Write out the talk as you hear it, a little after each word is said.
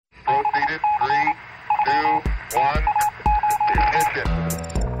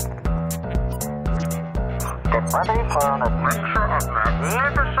ready for an adventure of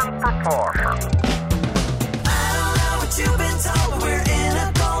magnificent proportions. I don't know what you've been told, but we're in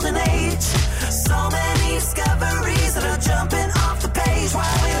a golden age. So many discoveries that are jumping off the page.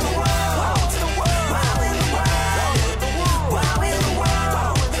 Wow in the world. Wow in the world. Wow in the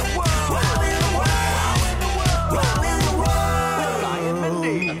world. Wow in the world. Wow in the world. Guy and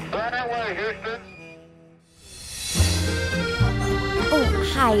Mindy. Right away, Houston. Oh,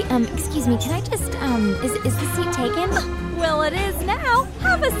 hi. Excuse me. Can I just, is the seat taken? Well, it is now.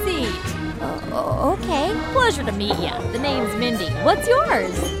 Have a seat. Okay. Pleasure to meet you. The name's Mindy. What's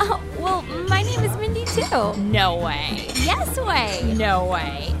yours? Oh, well, my name is Mindy, too. No way. Yes way. No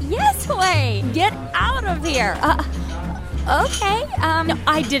way. Yes way. Get out of here. Okay. No,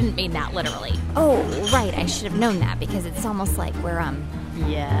 I didn't mean that literally. Oh, right. I should have known that because it's almost like we're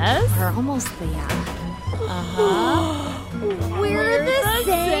Yes? we're almost the, Uh-huh. we're the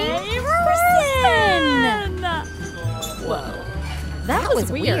same person. Whoa. That was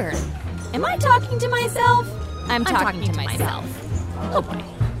weird. Am I talking to myself? I'm talking to myself. Oh, boy.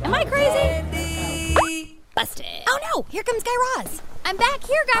 Am I crazy? Busted. Oh, no. Here comes Guy Raz. I'm back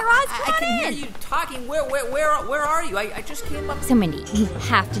here, Guy Raz. Come I on can in. hear you talking. Where are you? I just came up. So, Mindy, you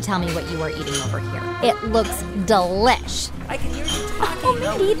have to tell me what you are eating over here. It looks delish. I can hear you talking.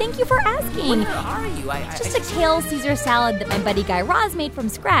 Oh, Mindy, thank you for asking. Where are you? Just a kale Caesar salad that my buddy Guy Raz made from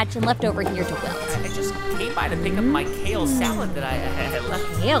scratch and left over here to wilt. I just came by to pick up my kale salad that I had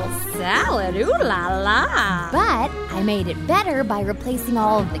left. Kale salad. Ooh la la. But I made it better by replacing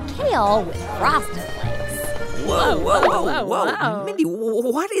all of the kale with frosted flakes. Whoa. Mindy,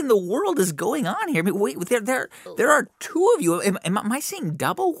 what in the world is going on here? I mean, wait, there are two of you. Am I seeing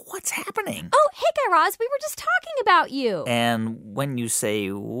double? What's happening? Oh, hey, Guy Raz, we were just talking about you. And when you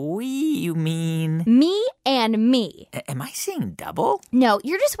say we, you mean? Me and me. Am I seeing double? No,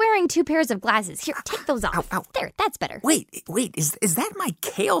 you're just wearing two pairs of glasses. Here, take those off. Ow. There, that's better. Wait, is that my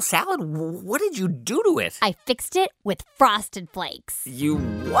kale salad? What did you do to it? I fixed it with frosted flakes. You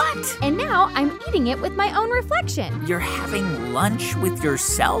what? And now I'm eating it with my own reflection. You're having lunch with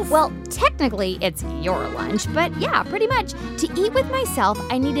yourself? Well, technically, it's your lunch, but yeah, pretty much. To eat with myself,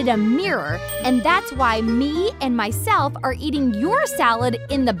 I needed a mirror, and that's why me and myself are eating your salad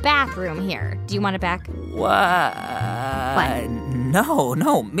in the bathroom here. Do you want it back? What?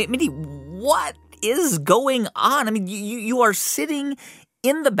 No. Mindy, what is going on? I mean, you are sitting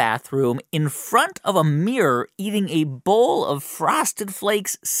in the bathroom in front of a mirror eating a bowl of Frosted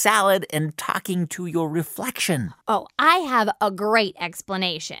Flakes salad and talking to your reflection. Oh, I have a great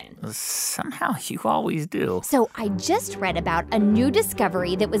explanation. Somehow you always do. So I just read about a new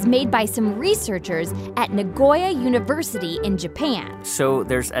discovery that was made by some researchers at Nagoya University in Japan. So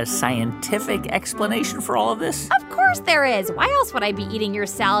there's a scientific explanation for all of this? Of course there is. Why else would I be eating your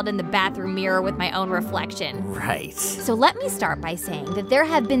salad in the bathroom mirror with my own reflection? Right. So let me start by saying that there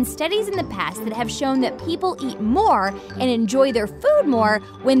have been studies in the past that have shown that people eat more and enjoy their food more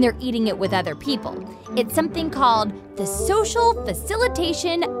when they're eating it with other people. It's something called the social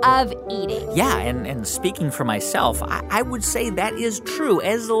facilitation of eating. Yeah, and speaking for myself, I would say that is true,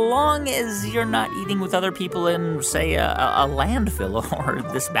 as long as you're not eating with other people in, say, a landfill or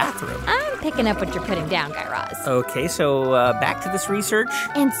this bathroom. I'm picking up what you're putting down, Guy Raz. Okay, so back to this research.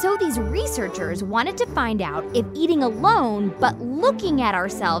 And so these researchers wanted to find out if eating alone but looking at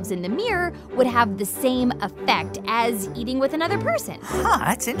ourselves in the mirror would have the same effect as eating with another person. Huh,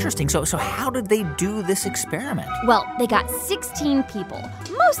 that's interesting. So how did they do this experiment? Well, they got 16 people,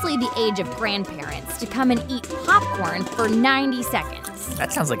 mostly the age of grandparents, to come and eat popcorn for 90 seconds.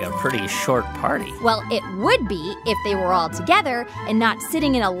 That sounds like a pretty short party. Well, it would be if they were all together and not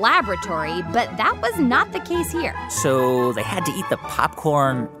sitting in a laboratory, but that was not the case here. So they had to eat the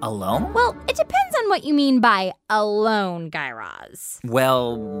popcorn alone? Well, it depends on what you mean by alone, Guy Raz.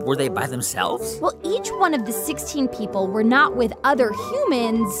 Well, were they by themselves? Well, each one of the 16 people were not with other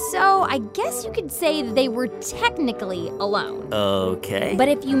humans, so I guess you could say that they were technically alone. Okay. But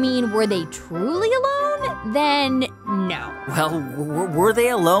if you mean were they truly alone, then no. Well, were they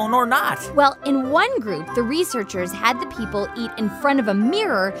alone or not? Well, in one group, the researchers had the people eat in front of a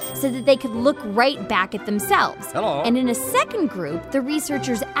mirror so that they could look right back at themselves. Hello. And in a second group, the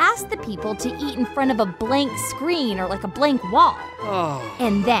researchers asked the people to eat in front of a blank screen or like a blank wall. Oh.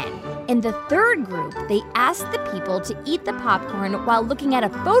 And then, in the third group, they asked the people to eat the popcorn while looking at a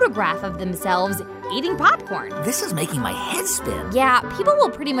photograph of themselves eating popcorn. This is making my head spin. Yeah, people will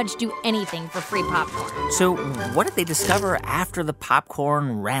pretty much do anything for free popcorn. So what did they discover after the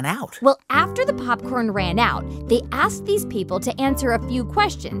popcorn ran out? Well, after the popcorn ran out, they asked these people to answer a few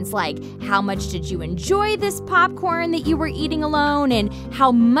questions like, how much did you enjoy this popcorn that you were eating alone, and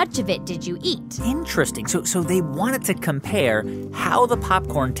how much of it did you eat? Interesting. So they wanted to compare how the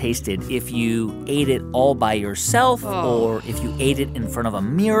popcorn tasted if you ate it all by yourself, or if you ate it in front of a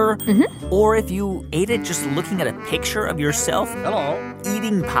mirror, or if you ate it just looking at a picture of yourself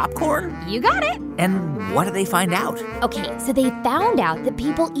eating popcorn. You got it. And what did they find out? Okay, so they found out that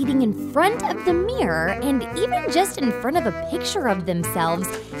people eating in front of the mirror and even just in front of a picture of themselves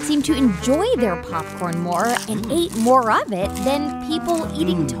seem to enjoy their popcorn more and ate more of it than people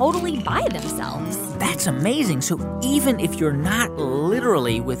eating totally by themselves. That's amazing. So even if you're not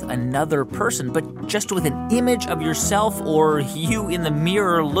literally with another person, but just with an image of yourself or you in the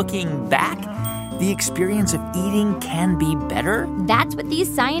mirror looking back, the experience of eating can be better? That's what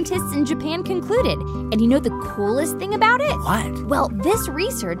these scientists in Japan concluded. And you know the coolest thing about it? What? Well, this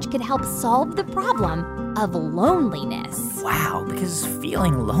research could help solve the problem of loneliness. Wow, because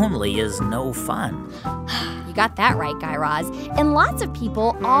feeling lonely is no fun. You got that right, Guy Raz. And lots of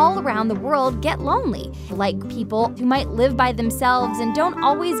people all around the world get lonely, like people who might live by themselves and don't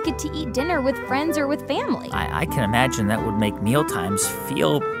always get to eat dinner with friends or with family. I can imagine that would make mealtimes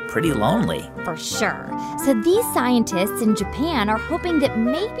feel pretty lonely. For sure. So these scientists in Japan are hoping that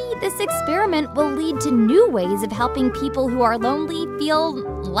maybe this experiment will lead to new ways of helping people who are lonely feel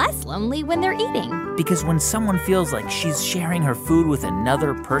less lonely when they're eating. Because when someone feels like she's sharing her food with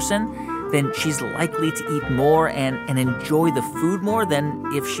another person, then she's likely to eat more and enjoy the food more than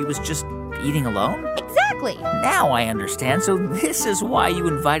if she was just eating alone? Exactly. Now I understand. So this is why you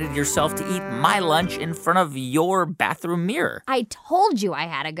invited yourself to eat my lunch in front of your bathroom mirror. I told you I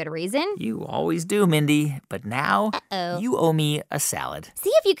had a good reason. You always do, Mindy. But now you owe me a salad.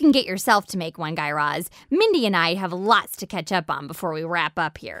 See if you can get yourself to make one, Guy Raz. Mindy and I have lots to catch up on before we wrap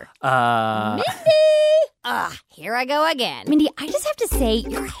up here. Mindy! Here I go again. Mindy, I just have to say,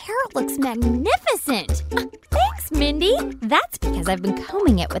 your hair looks magnificent. Thanks, Mindy. That's because I've been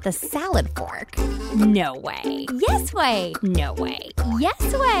combing it with a salad fork. No way. Yes way. No way.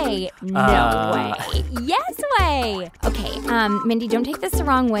 Yes way. No way. Yes way. Okay, Mindy, don't take this the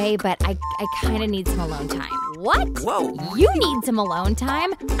wrong way, but I kind of need some alone time. What? Whoa. You need some alone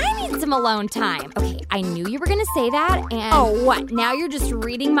time? I need some alone time. Okay, I knew you were going to say that, and... Oh, what? Now you're just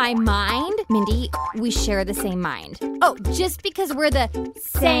reading my mind? Mindy, we share the same mind. Oh, just because we're the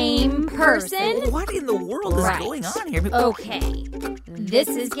same person? What in the world is going on here? Okay, this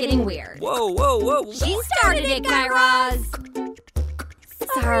is getting weird. Whoa. She started it, Guy Raz.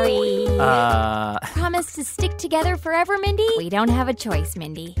 Sorry. Promise to stick together forever, Mindy? We don't have a choice,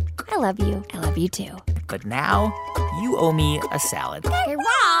 Mindy. I love you. I love you, too. But now you owe me a salad. Guy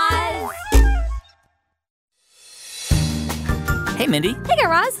Raz! Hey, Mindy. Hey, Guy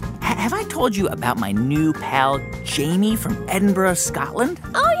Raz. Have I told you about my new pal, Jamie from Edinburgh, Scotland?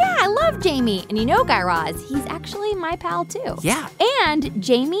 Oh, yeah, I love Jamie. And you know, Guy Raz, he's actually my pal, too. Yeah. And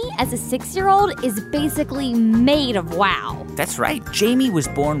Jamie, as a 6-year-old, is basically made of wow. That's right. Jamie was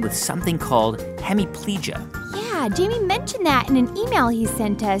born with something called hemiplegia. Yeah, Jamie mentioned that in an email he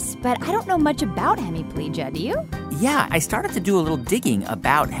sent us, but I don't know much about hemiplegia, do you? Yeah, I started to do a little digging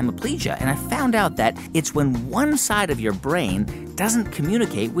about hemiplegia, and I found out that it's when one side of your brain doesn't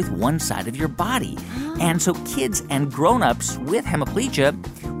communicate with one side of your body. And so kids and grown-ups with hemiplegia,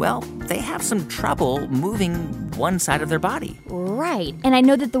 well, they have some trouble moving one side of their body. Right. And I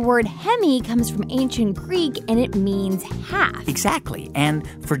know that the word hemi comes from ancient Greek, and it means half. Exactly. And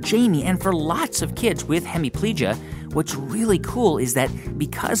for Jamie and for lots of kids with hemiplegia, what's really cool is that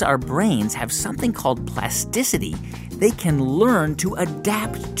because our brains have something called plasticity, they can learn to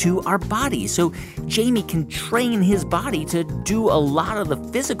adapt to our bodies. So Jamie can train his body to do a lot of the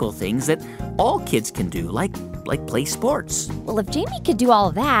physical things that all kids can do, like play sports. Well, if Jamie could do all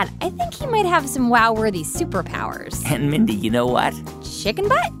of that, I think he might have some wow-worthy superpowers. And Mindy, you know what? Chicken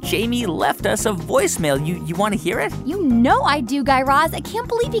butt? Jamie left us a voicemail. You want to hear it? You know I do, Guy Raz. I can't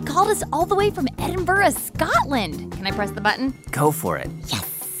believe he called us all the way from Edinburgh, Scotland. Can I press the button? Go for it.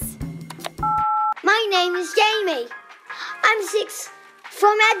 Yes. My name is Jamie. I'm 6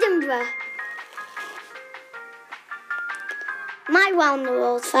 from Edinburgh. My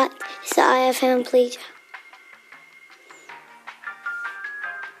well-known fact is that I have hemiplegia.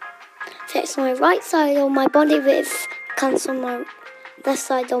 Affects my right side of my body, but it comes from my left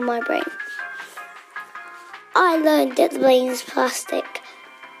side of my brain. I learned that the brain is plastic.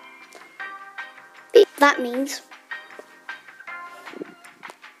 That means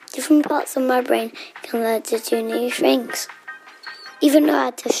different parts of my brain can learn to do new things. Even though I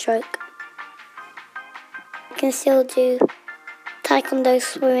had a stroke, I can still do taekwondo,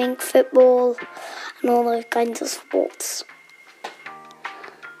 swimming, football, and all those kinds of sports.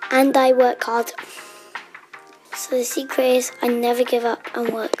 And I work hard. So the secret is I never give up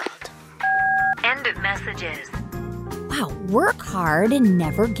and work hard. End of messages. Wow, work hard and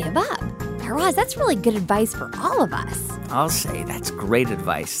never give up. Guy Raz, that's really good advice for all of us. I'll say that's great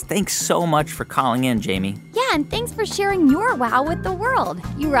advice. Thanks so much for calling in, Jamie. Yeah, and thanks for sharing your wow with the world.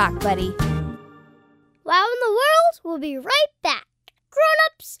 You rock, buddy. Wow in the World will be right back.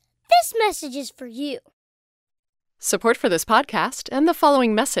 Grown-ups, this message is for you. Support for this podcast and the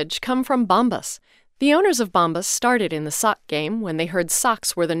following message come from Bombas. The owners of Bombas started in the sock game when they heard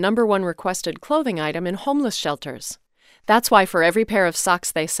socks were the #1 requested clothing item in homeless shelters. That's why for every pair of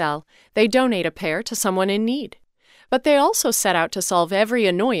socks they sell, they donate a pair to someone in need. But they also set out to solve every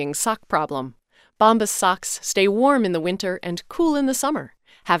annoying sock problem. Bombas socks stay warm in the winter and cool in the summer,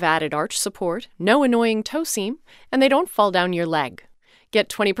 have added arch support, no annoying toe seam, and they don't fall down your leg. Get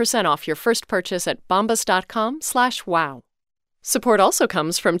 20% off your first purchase at bombas.com/wow. Support also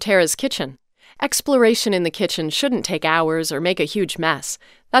comes from Tara's Kitchen. Exploration in the kitchen shouldn't take hours or make a huge mess.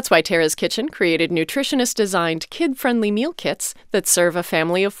 That's why Tara's Kitchen created nutritionist-designed kid-friendly meal kits that serve a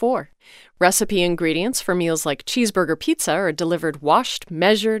family of 4. Recipe ingredients for meals like cheeseburger pizza are delivered washed,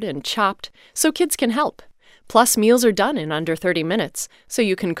 measured, and chopped so kids can help. Plus, meals are done in under 30 minutes, so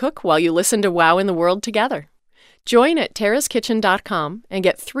you can cook while you listen to Wow in the World together. Join at terraskitchen.com and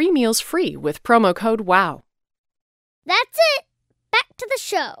get 3 meals free with promo code WOW. That's it. Back to the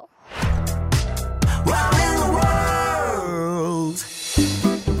show. Wow in the world.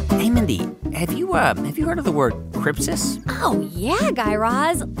 Hey, Mindy, have you heard of the word crypsis? Oh, yeah, Guy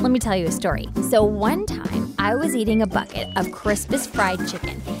Raz. Let me tell you a story. So one time, I was eating a bucket of Crispus fried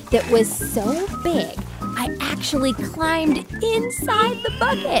chicken that was so big, I actually climbed inside the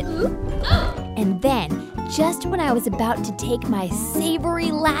bucket. And then, just when I was about to take my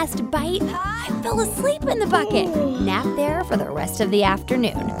savory last bite, I fell asleep in the bucket. Napped there for the rest of the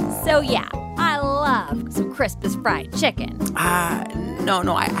afternoon. So yeah, I love some Crispus fried chicken.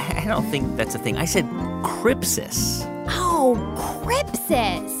 No, I don't think that's a thing. I said crypsis. Oh,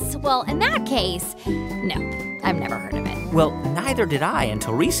 crypsis. Well, in that case, no, I've never heard of it. Well, neither did I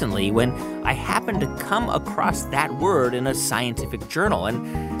until recently when I happened to come across that word in a scientific journal.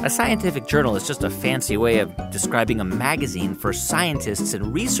 And a scientific journal is just a fancy way of describing a magazine for scientists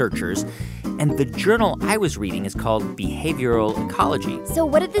and researchers. And the journal I was reading is called Behavioral Ecology. So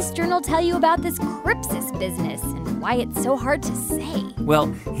what did this journal tell you about this crypsis business and why it's so hard to say?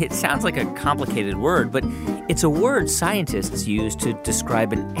 Well, it sounds like a complicated word, but it's a word scientists use to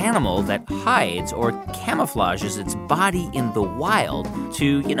describe an animal that hides or camouflages its body in the wild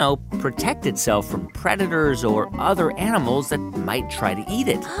to, protect itself from predators or other animals that might try to eat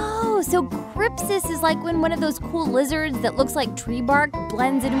it. Oh, so crypsis is like when one of those cool lizards that looks like tree bark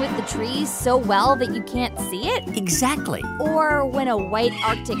blends in with the trees so well that you can't see it? Exactly. Or when a white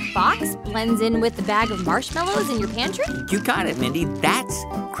Arctic fox blends in with the bag of marshmallows in your pantry? You got it, Mindy. That's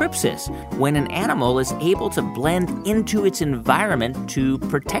crypsis, when an animal is able to blend into its environment to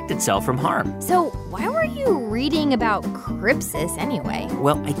protect itself from harm. So why were you reading about crypsis anyway?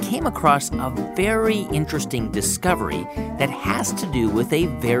 Well, I came across a very interesting discovery that has to do with a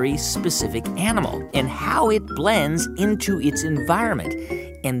very specific animal and how it blends into its environment.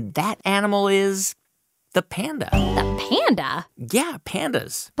 And that animal is the panda. The panda? Yeah,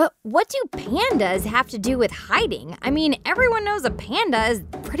 pandas. But what do pandas have to do with hiding? I mean, everyone knows a panda is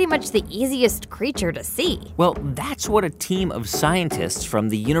pretty much the easiest creature to see. Well, that's what a team of scientists from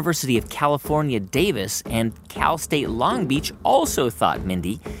the University of California, Davis and Cal State Long Beach also thought,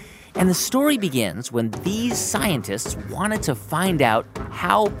 Mindy. And the story begins when these scientists wanted to find out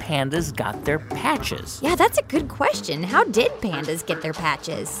how pandas got their patches. Yeah, that's a good question. How did pandas get their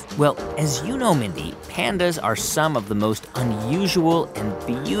patches? Well, as you know, Mindy, pandas are some of the most unusual and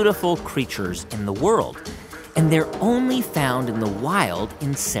beautiful creatures in the world. And they're only found in the wild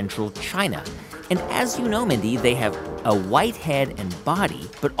in central China. And as you know, Mindy, they have a white head and body,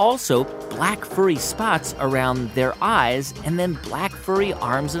 but also black furry spots around their eyes and then black furry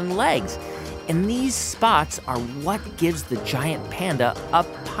arms and legs. And these spots are what gives the giant panda a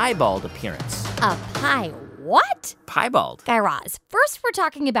piebald appearance. A pie what? Piebald. Guy Raz, first we're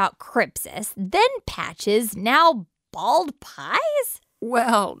talking about crypsis, then patches, now bald pies?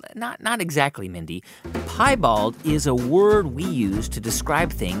 Well, not exactly, Mindy. Piebald is a word we use to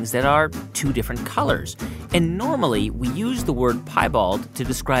describe things that are 2 different colors. And normally, we use the word piebald to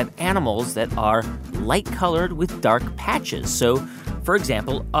describe animals that are light-colored with dark patches. So, For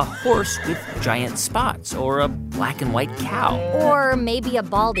example, a horse with giant spots or a black and white cow. Or maybe a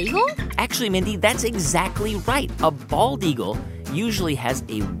bald eagle? Actually, Mindy, that's exactly right. A bald eagle usually has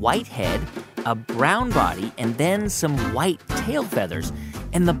a white head, a brown body, and then some white tail feathers.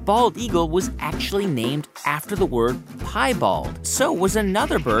 And the bald eagle was actually named after the word piebald. So was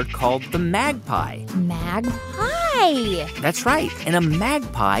another bird called the magpie. Magpie! That's right. And a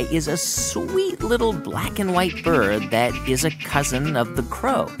magpie is a sweet little black and white bird that is a cousin of the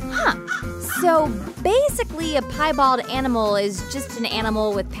crow. Huh. So basically, a piebald animal is just an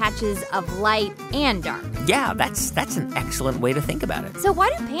animal with patches of light and dark. Yeah, that's an excellent way to think about it. So why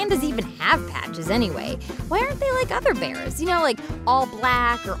do pandas even have patches anyway? Why aren't they like other bears? Like all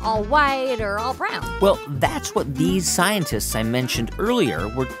black or all white or all brown? Well, that's what these scientists I mentioned earlier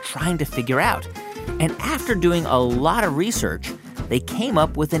were trying to figure out. And after doing a lot of research, they came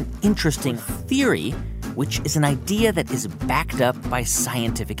up with an interesting theory, which is an idea that is backed up by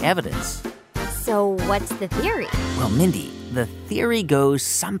scientific evidence. So what's the theory? Well, Mindy, the theory goes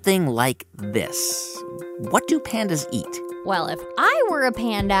something like this. What do pandas eat? Well, if I were a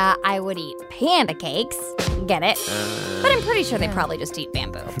panda, I would eat panda cakes. Get it? But I'm pretty sure they probably just eat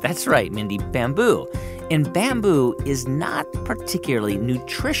bamboo. That's right, Mindy, bamboo. And bamboo is not particularly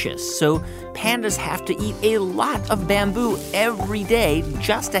nutritious, so pandas have to eat a lot of bamboo every day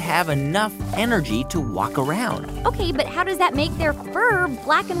just to have enough energy to walk around. Okay, but how does that make their fur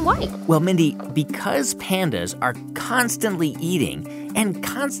black and white? Well, Mindy, because pandas are constantly eating and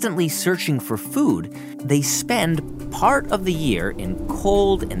constantly searching for food, they spend part of the year in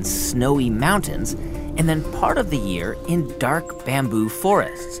cold and snowy mountains and then part of the year in dark bamboo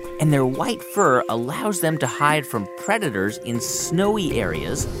forests. And their white fur allows them to hide from predators in snowy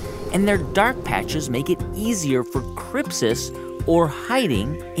areas, and their dark patches make it easier for crypsis or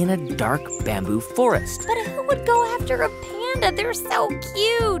hiding in a dark bamboo forest. But who would go after a panda? They're so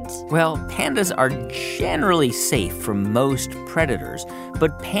cute. Well, pandas are generally safe from most predators,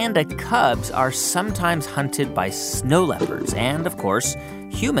 but panda cubs are sometimes hunted by snow leopards, and, of course,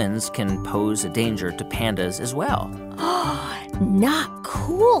 humans can pose a danger to pandas as well. Not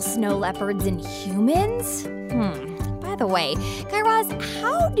cool, snow leopards and humans? By the way, Guy Raz,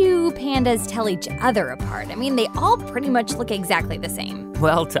 how do pandas tell each other apart? I mean, they all pretty much look exactly the same.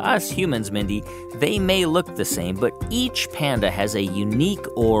 Well, to us humans, Mindy, they may look the same, but each panda has a unique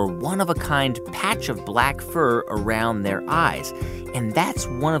or one-of-a-kind patch of black fur around their eyes. And that's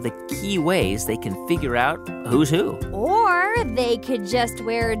one of the key ways they can figure out who's who. Or they could just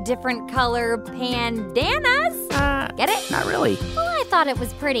wear different color pandanas. Get it? Not really. Well, I thought it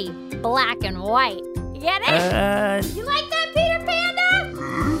was pretty black and white. Get it? You like that, Peter Panda?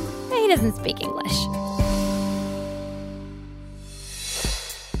 He doesn't speak English.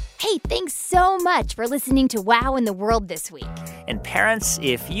 Hey, thanks so much for listening to Wow in the World this week. And parents,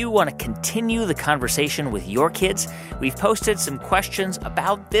 if you want to continue the conversation with your kids, we've posted some questions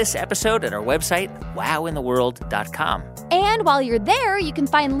about this episode at our website, wowintheworld.com. And while you're there, you can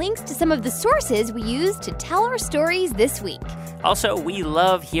find links to some of the sources we used to tell our stories this week. Also, we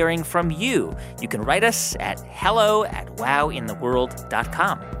love hearing from you. You can write us at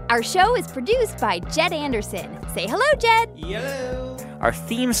hello@wowintheworld.com. Our show is produced by Jed Anderson. Say hello, Jed. Hello. Our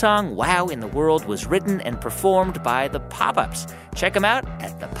theme song, Wow in the World, was written and performed by The Pop-Ups. Check them out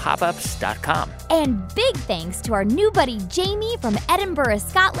at thepopups.com. And big thanks to our new buddy Jamie from Edinburgh,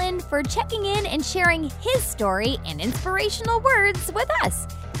 Scotland, for checking in and sharing his story and inspirational words with us.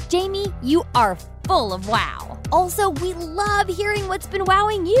 Jamie, you are full of wow. Also, we love hearing what's been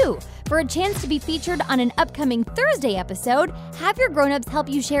wowing you. For a chance to be featured on an upcoming Thursday episode, have your grown-ups help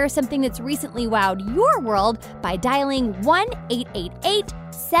you share something that's recently wowed your world by dialing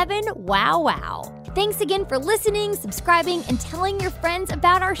 1-888-7-WOW-WOW. Thanks again for listening, subscribing, and telling your friends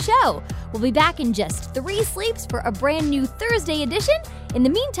about our show. We'll be back in just 3 sleeps for a brand new Thursday edition. In the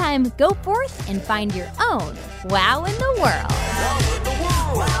meantime, go forth and find your own wow in the world.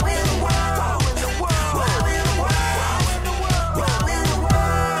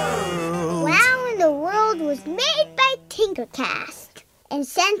 Wow in the World was made by Tinkercast and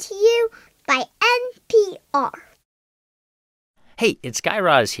sent to you by NPR. Hey, it's Guy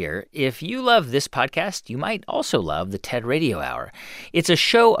Raz here. If you love this podcast, you might also love the TED Radio Hour. It's a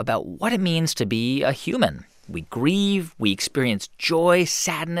show about what it means to be a human. We grieve, we experience joy,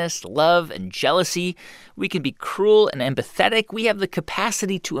 sadness, love, and jealousy. We can be cruel and empathetic. We have the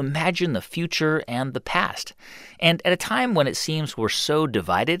capacity to imagine the future and the past. And at a time when it seems we're so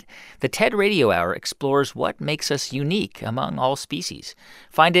divided, the TED Radio Hour explores what makes us unique among all species.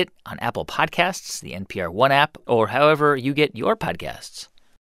 Find it on Apple Podcasts, the NPR One app, or however you get your podcasts.